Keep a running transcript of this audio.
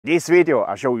In this video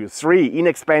I show you 3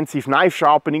 inexpensive knife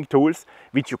sharpening tools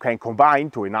which you can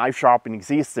combine to a knife sharpening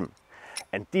system.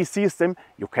 And this system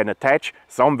you can attach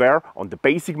somewhere on the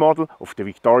basic model of the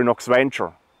Victorinox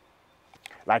Venture.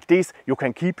 Like this you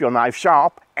can keep your knife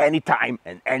sharp anytime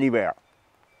and anywhere.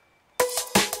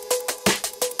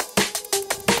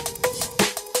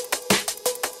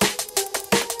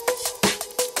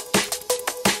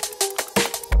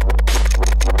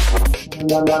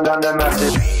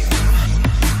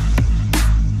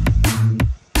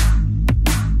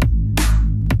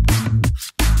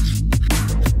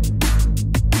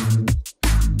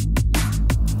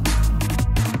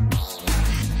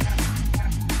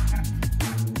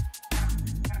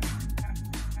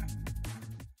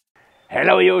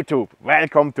 Hello YouTube,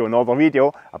 welcome to another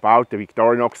video about the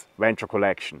Victorinox Venture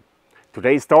collection.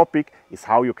 Today's topic is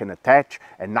how you can attach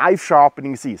a knife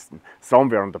sharpening system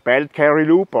somewhere on the belt carry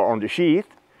loop or on the sheath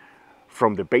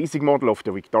from the basic model of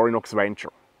the Victorinox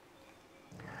Venture.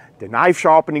 The knife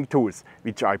sharpening tools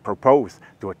which I propose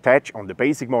to attach on the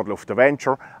basic model of the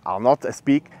Venture are not as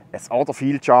big as other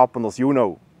field sharpeners you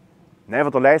know.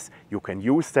 Nevertheless, you can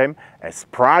use them as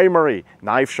primary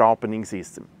knife sharpening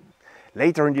system.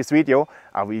 Later in this video,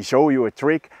 I will show you a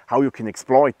trick how you can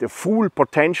exploit the full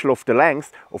potential of the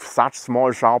length of such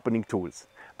small sharpening tools.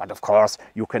 But of course,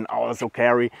 you can also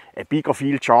carry a bigger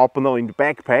field sharpener in the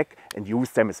backpack and use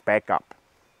them as backup.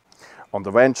 On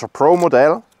the Venture Pro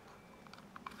model,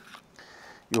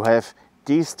 you have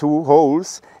these 2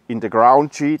 holes in the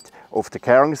ground sheet of the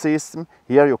carrying system.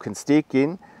 Here you can stick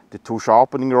in the 2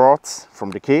 sharpening rods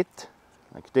from the kit,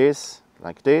 like this,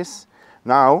 like this.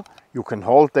 Now, you can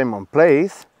hold them on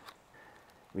place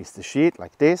with the sheet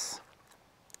like this.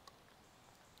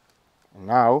 And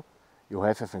now you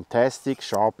have a fantastic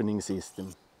sharpening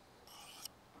system.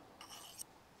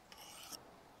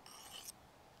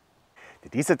 The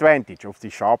disadvantage of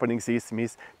this sharpening system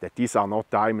is that these are not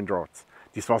diamond rods.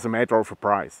 This was a matter of a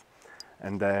price.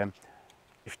 And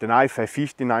if the knife has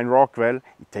 59 Rockwell,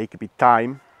 it takes a bit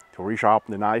time to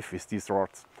resharpen the knife with these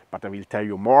rods. But I will tell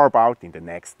you more about in the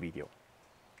next video.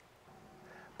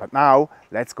 But now,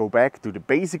 let's go back to the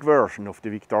basic version of the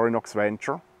Victorinox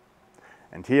Venture.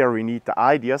 And here we need the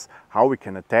ideas how we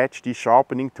can attach these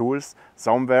sharpening tools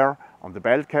somewhere on the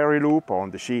belt carry loop or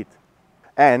on the sheet.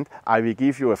 And I will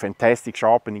give you a fantastic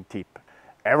sharpening tip.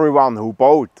 Everyone who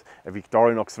bought a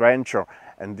Victorinox Venture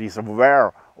and is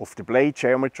aware of the blade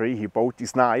geometry, he bought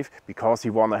this knife because he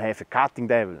wants to have a cutting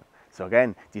devil. So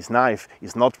again, this knife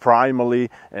is not primarily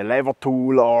a lever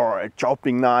tool or a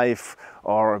chopping knife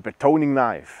or a betoning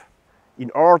knife. In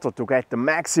order to get the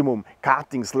maximum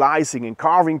cutting, slicing and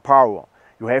carving power,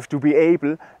 you have to be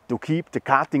able to keep the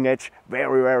cutting edge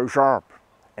very, very sharp.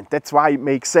 And that's why it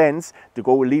makes sense to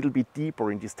go a little bit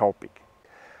deeper in this topic.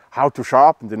 How to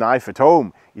sharpen the knife at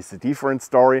home is a different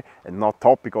story and not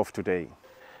topic of today.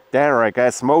 There, I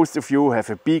guess most of you have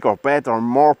a bigger, better,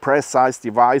 more precise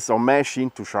device or machine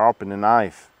to sharpen a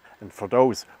knife. And for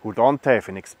those who don't have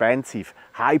an expensive,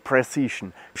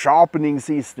 high-precision sharpening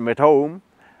system at home,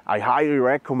 I highly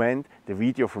recommend the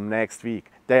video from next week.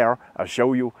 There, I'll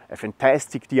show you a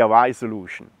fantastic DIY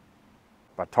solution.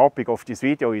 But the topic of this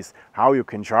video is how you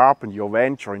can sharpen your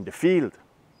Venture in the field.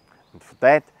 And for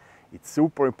that, it's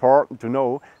super important to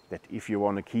know that if you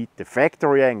want to keep the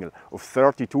factory angle of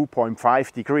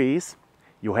 32.5 degrees,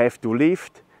 you have to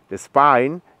lift the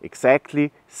spine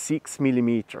exactly 6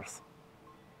 millimeters.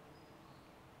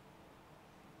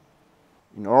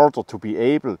 In order to be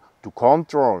able to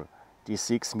control these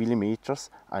 6 millimeters,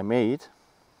 I made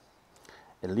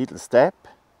a little step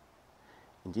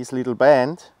in this little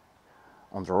band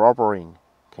on the rubber ring.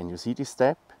 Can you see this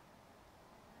step?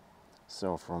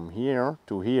 So from here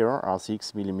to here are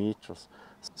 6 millimeters.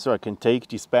 So I can take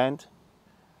this band,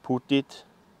 put it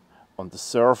on the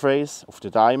surface of the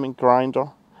diamond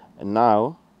grinder, and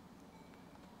now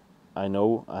I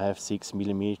know I have 6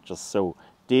 millimeters. So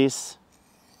this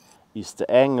is the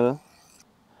angle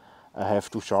I have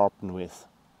to sharpen with.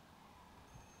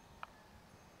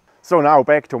 So now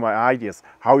back to my ideas,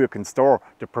 how you can store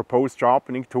the proposed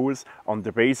sharpening tools on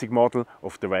the basic model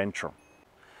of the Venture.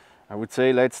 I would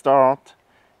say let's start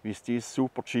with these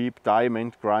super cheap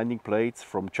diamond grinding plates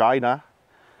from China.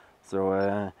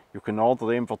 So you can order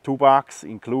them for $2,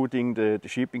 including the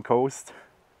shipping cost,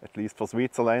 at least for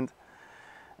Switzerland.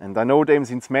 And I know them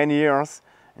since many years.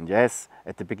 And yes,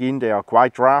 at the beginning they are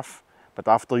quite rough, but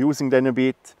after using them a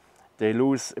bit, they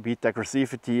lose a bit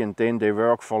aggressivity and then they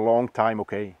work for a long time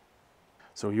okay.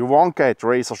 So you won't get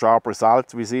razor sharp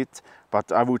results with it,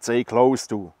 but I would say close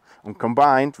to. And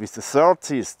combined with the third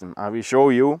system I will show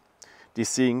you,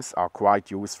 these things are quite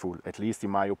useful, at least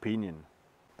in my opinion.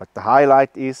 But the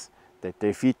highlight is that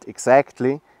they fit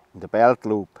exactly in the belt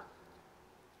loop.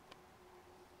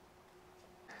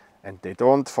 And they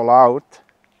don't fall out,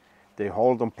 they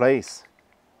hold in place.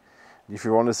 If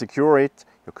you want to secure it,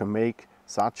 you can make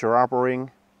such a rubber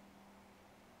ring,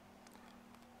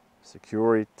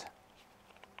 secure it,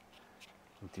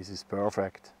 and this is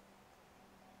perfect.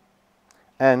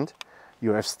 And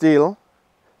you have still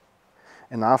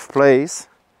enough place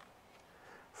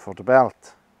for the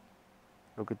belt.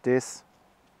 Look at this.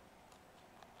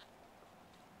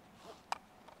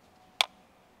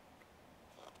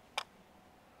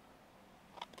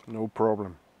 No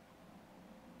problem.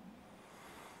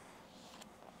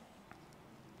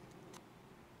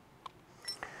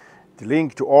 The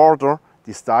link to order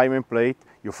this diamond plate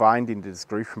you find in the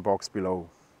description box below.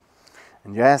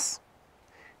 And yes,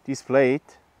 this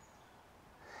plate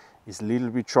is a little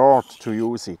bit short to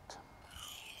use it.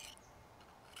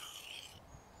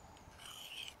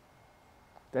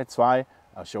 That's why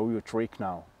I'll show you a trick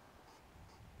now.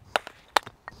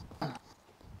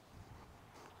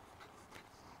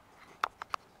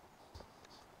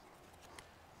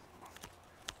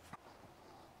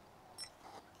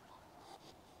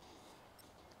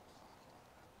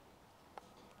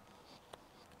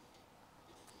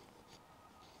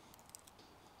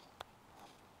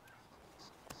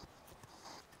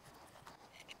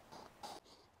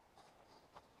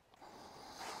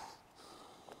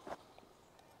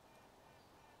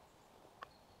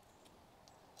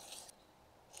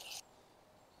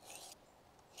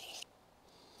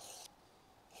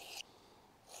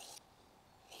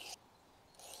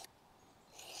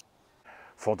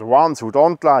 For the ones who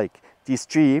don't like these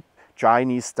cheap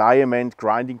Chinese diamond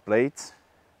grinding plates,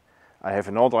 I have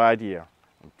another idea.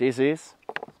 And this is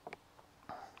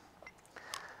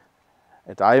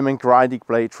a diamond grinding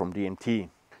plate from DMT.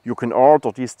 You can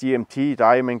order these DMT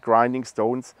diamond grinding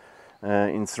stones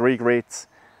in 3 grades.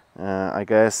 I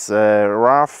guess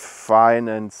rough, fine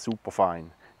and super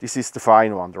fine. This is the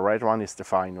fine one, the red one is the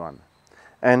fine one.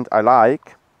 And I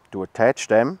like to attach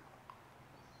them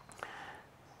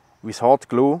with hot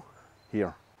glue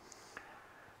here.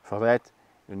 For that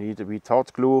you need a bit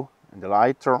hot glue and a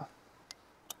lighter.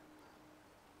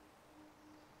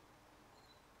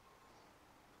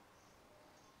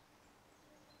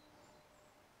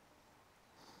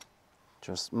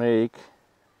 Just make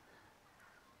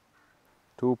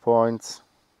 2 points.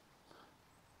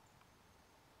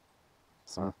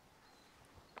 So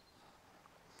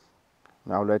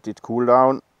now let it cool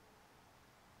down.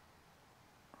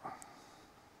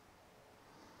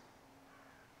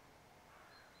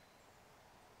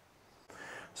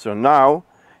 So now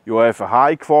you have a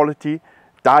high quality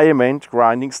diamond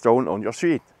grinding stone on your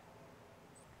sheet.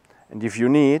 And if you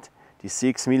need these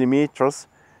 6 millimeters,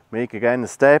 make again a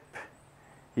step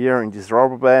here in this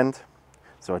rubber band.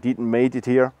 So I didn't made it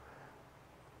here.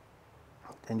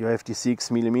 Then you have the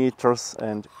 6 millimeters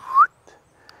and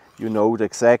you know the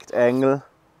exact angle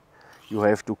you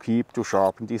have to keep to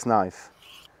sharpen this knife.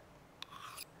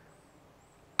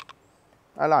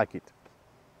 I like it.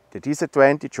 The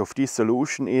disadvantage of this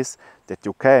solution is that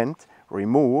you can't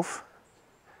remove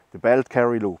the belt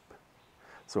carry loop.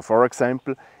 So for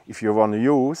example, if you want to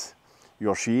use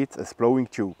your sheet as blowing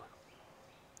tube.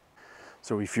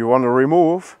 So if you want to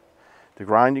remove the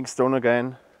grinding stone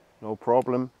again, no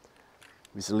problem.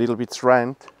 With a little bit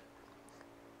strength,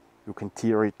 you can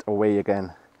tear it away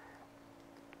again.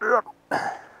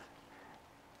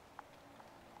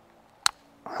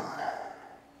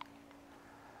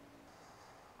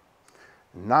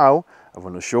 Now I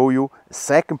want to show you a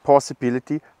second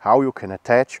possibility how you can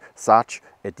attach such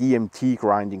a DMT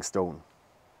grinding stone.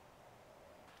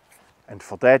 And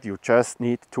for that you just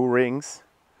need 2 rings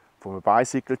from a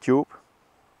bicycle tube.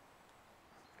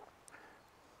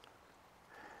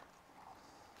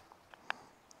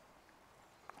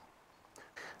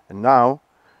 And now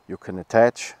you can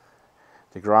attach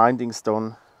the grinding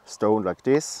stone like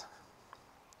this.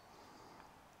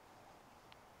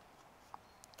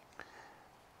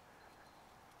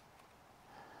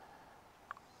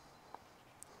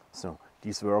 So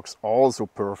this works also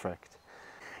perfect.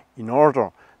 In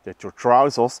order that your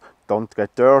trousers don't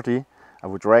get dirty, I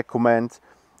would recommend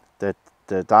that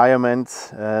the diamond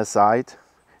side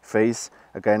face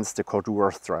against the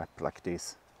cordura strap like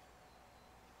this.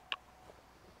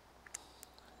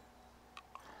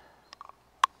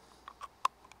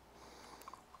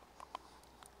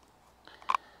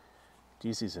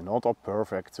 This is another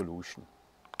perfect solution.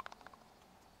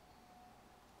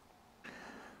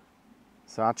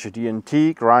 Such a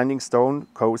DMT grinding stone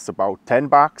costs about 10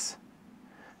 bucks,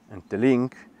 and the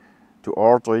link to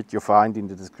order it you find in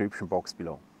the description box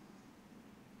below.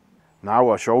 Now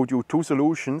I showed you two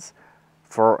solutions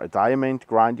for a diamond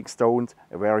grinding stone,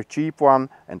 a very cheap one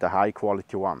and a high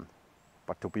quality one.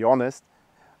 But to be honest,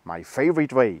 my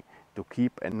favorite way to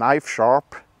keep a knife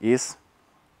sharp is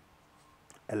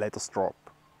a leather strap.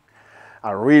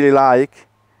 I really like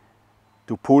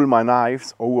to pull my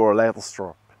knives over a leather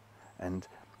strap, and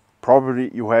probably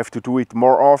you have to do it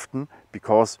more often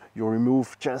because you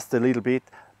remove just a little bit,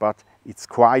 but it's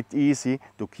quite easy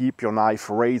to keep your knife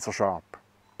razor sharp.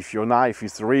 If your knife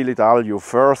is really dull, you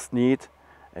first need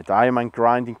a diamond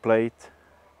grinding plate,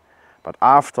 but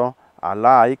after I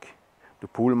like to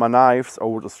pull my knives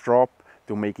over the strap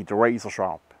to make it razor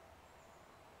sharp.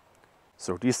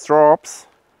 So these straps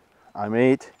I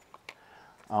made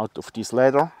out of this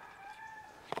leather.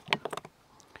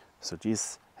 So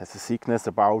this has a thickness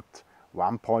about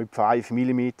 1.5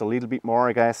 millimeter, a little bit more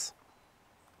I guess.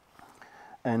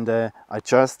 And I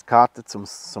just cut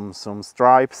some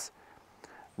stripes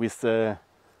with the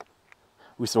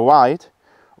wide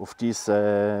of this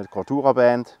Cordura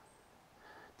band.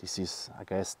 This is I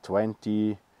guess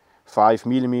 25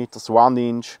 millimeters, 1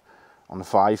 inch on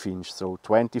 5 inch, so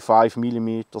 25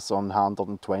 millimeters on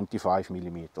 125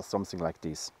 millimeters, something like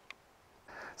this.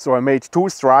 So I made two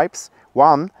stripes.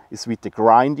 One is with the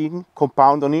grinding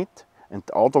compound on it, and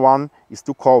the other one is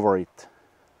to cover it,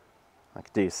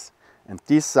 like this. And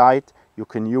this side you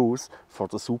can use for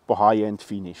the super high-end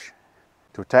finish.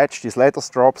 To attach these leather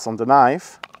straps on the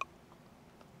knife,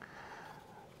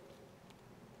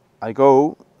 I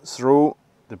go through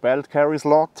the belt carry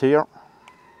slot here,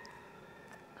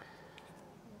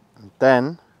 and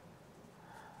then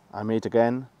I made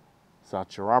again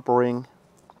such a rubber ring.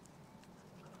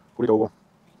 Put it over.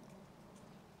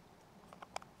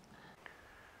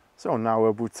 So now I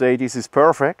would say this is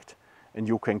perfect, and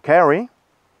you can carry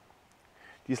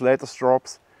these leather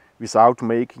straps without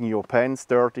making your pants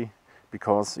dirty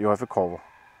because you have a cover.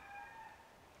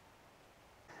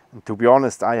 And to be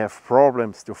honest, I have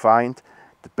problems to find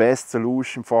the best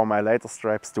solution for my leather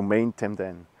straps to maintain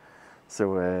them.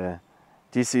 So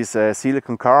this is a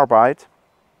silicon carbide.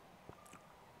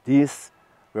 This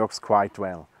works quite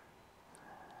well.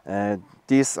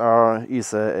 This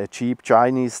is a cheap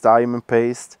Chinese diamond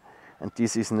paste, and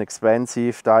this is an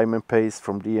expensive diamond paste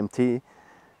from DMT.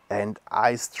 And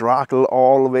I struggle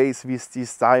always with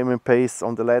this diamond paste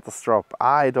on the leather strap.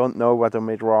 I don't know what I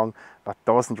made wrong, but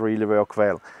doesn't really work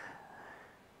well.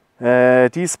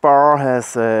 This bar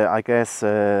has, I guess,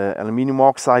 aluminum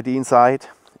oxide inside.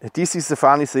 This is a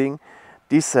funny thing.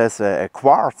 This has a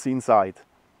quartz inside,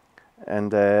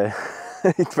 and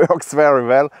it works very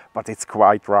well, but it's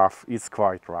quite rough. It's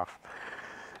quite rough.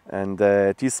 And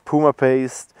this Puma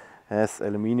paste has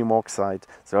aluminum oxide,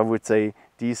 so I would say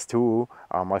these two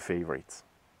are my favorites.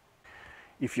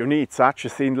 If you need such a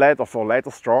thin leather for leather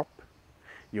strap,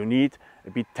 you need a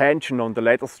bit tension on the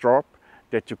leather strap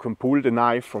that you can pull the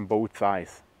knife from both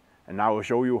sides. And now I'll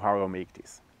show you how I make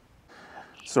this.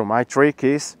 So my trick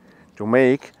is to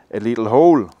make a little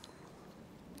hole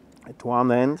at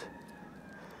one end.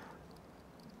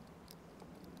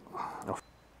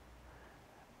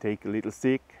 Take a little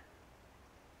stick,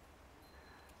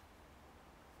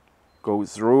 go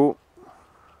through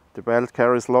the belt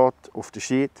carry slot of the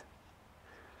sheet,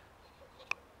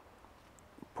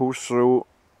 push through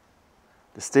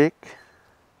the stick,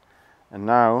 and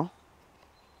now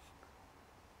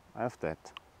I have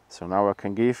that. So now I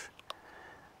can give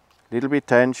a little bit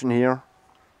tension here,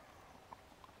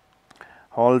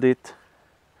 hold it,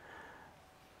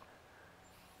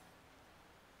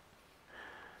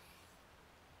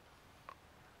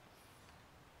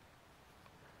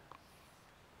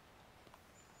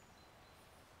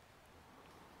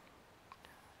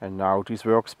 and now this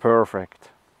works perfect.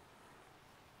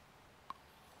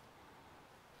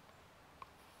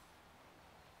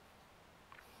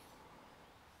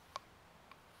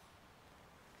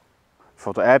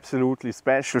 For the absolutely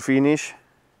special finish,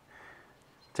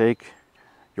 take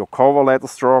your cover leather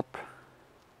strap,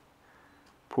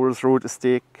 pull through the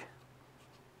stick,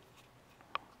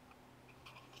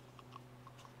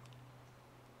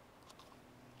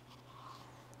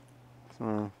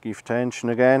 so give tension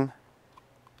again,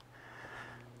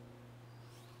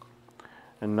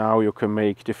 and now you can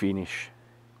make the finish.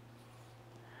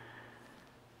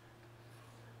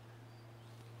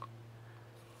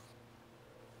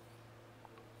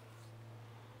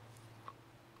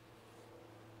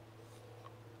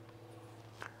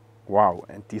 Wow,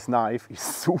 and this knife is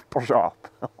super sharp.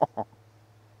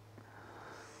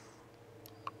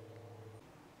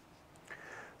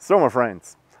 So my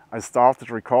friends, I started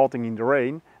recording in the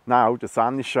rain. Now the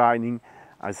sun is shining.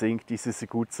 I think this is a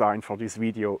good sign for this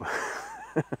video.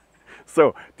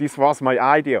 So this was my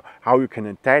idea, how you can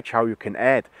attach, how you can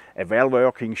add a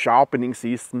well-working sharpening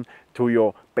system to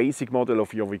your basic model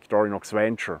of your Victorinox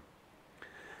Venture.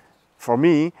 For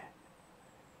me,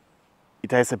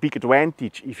 it has a big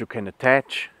advantage if you can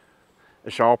attach a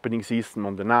sharpening system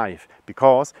on the knife,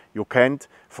 because you can't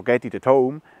forget it at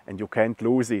home and you can't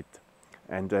lose it.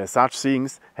 And such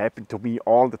things happen to me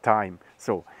all the time.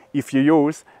 So if you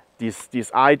use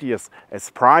these ideas as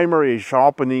primary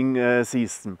sharpening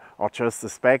system or just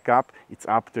as backup, it's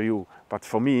up to you. But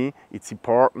for me, it's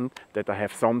important that I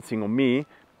have something on me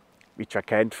which I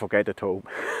can't forget at home.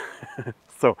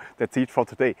 So that's it for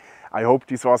today. I hope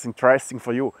this was interesting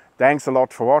for you. Thanks a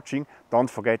lot for watching. Don't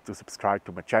forget to subscribe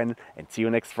to my channel and see you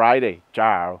next Friday.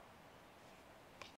 Ciao.